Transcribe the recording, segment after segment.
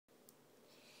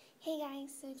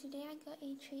guys, so today I got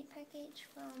a trade package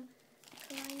from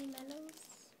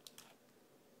Kawaiimellows,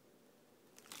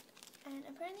 and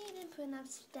apparently I didn't put enough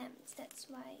stamps, that's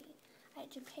why I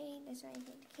had to pay, that's why it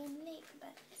came late,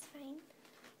 but it's fine.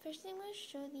 First I'm going to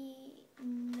show the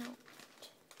note.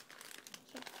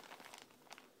 Here.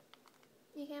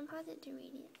 You can pause it to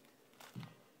read it.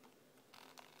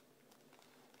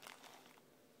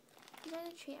 These are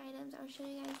the trade items, I'll show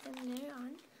you guys them later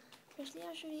on. Firstly,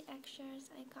 I'll show you the extras.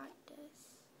 I got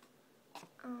this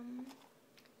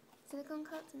silicone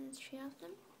cups, and there's 3 of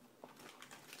them.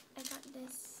 I got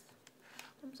this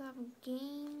some sort of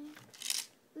game.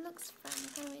 It looks fun. I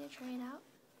can't wait to try it out.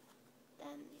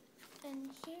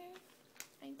 And here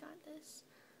I got this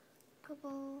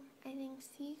purple, I think,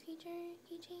 sea creature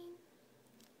keychain.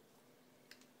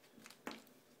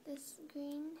 This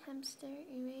green hamster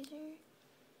eraser,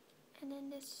 and then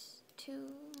this 2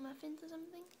 muffins or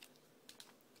something.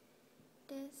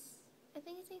 This, I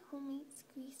think it's a homemade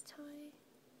squeeze toy.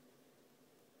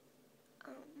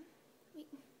 Wait.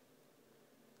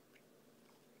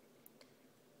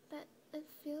 But it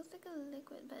feels like a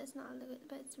liquid, but it's not a liquid,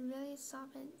 but it's really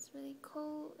soft and it's really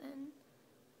cold and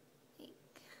like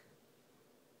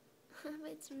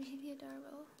but it's really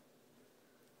adorable.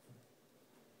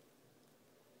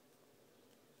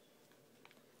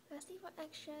 Lastly, for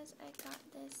extras, I got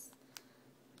this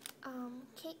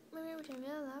cake mirror, which I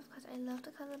really love because I love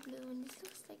the color blue, and this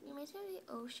looks like, it reminds me of the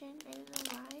ocean. I don't know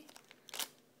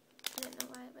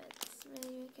why, but it's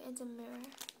really, really good. It's a mirror.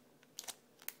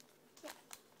 Yeah.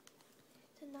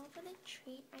 So now for the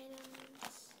treat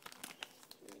items.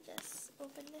 Let me just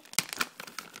open this.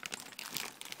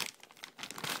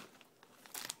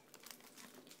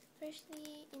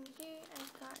 Firstly, in here I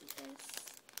got this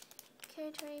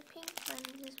Territory pink one,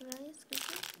 which is really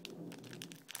squishy.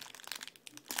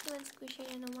 It's one squishier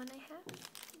than the one I have.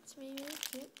 It's really, really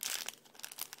cute.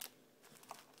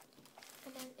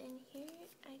 And then in here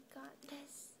I got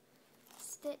this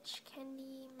Stitch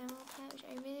candy memo pad, which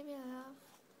I really, really love.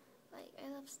 Like, I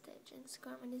love Stitch and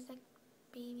Scrum, and it's like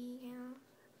baby kind of.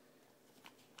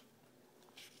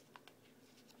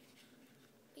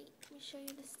 Wait, let me show you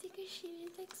the sticker sheet.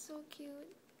 It's like so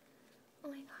cute. Oh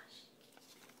my gosh.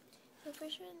 The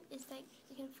first one is like,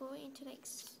 you can fold it into like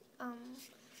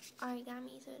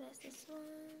origami, so that's this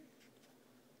one,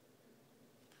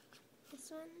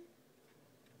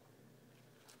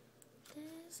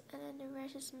 this, and then the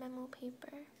rest is memo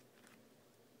paper.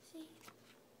 See?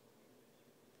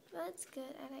 Well, it's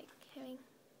good. I like having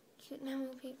cute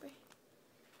memo paper.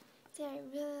 See, I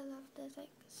really love this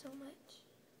like so much.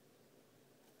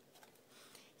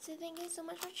 So thank you so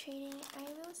much for trading. I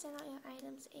will send out your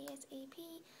items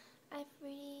ASAP. I've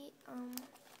already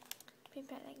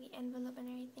prepared like the envelope and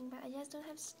everything, but I just don't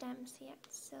have stamps yet,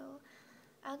 so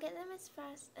I'll get them as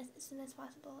soon as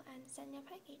possible and send your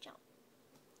package out.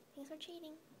 Thanks for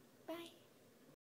trading. Bye.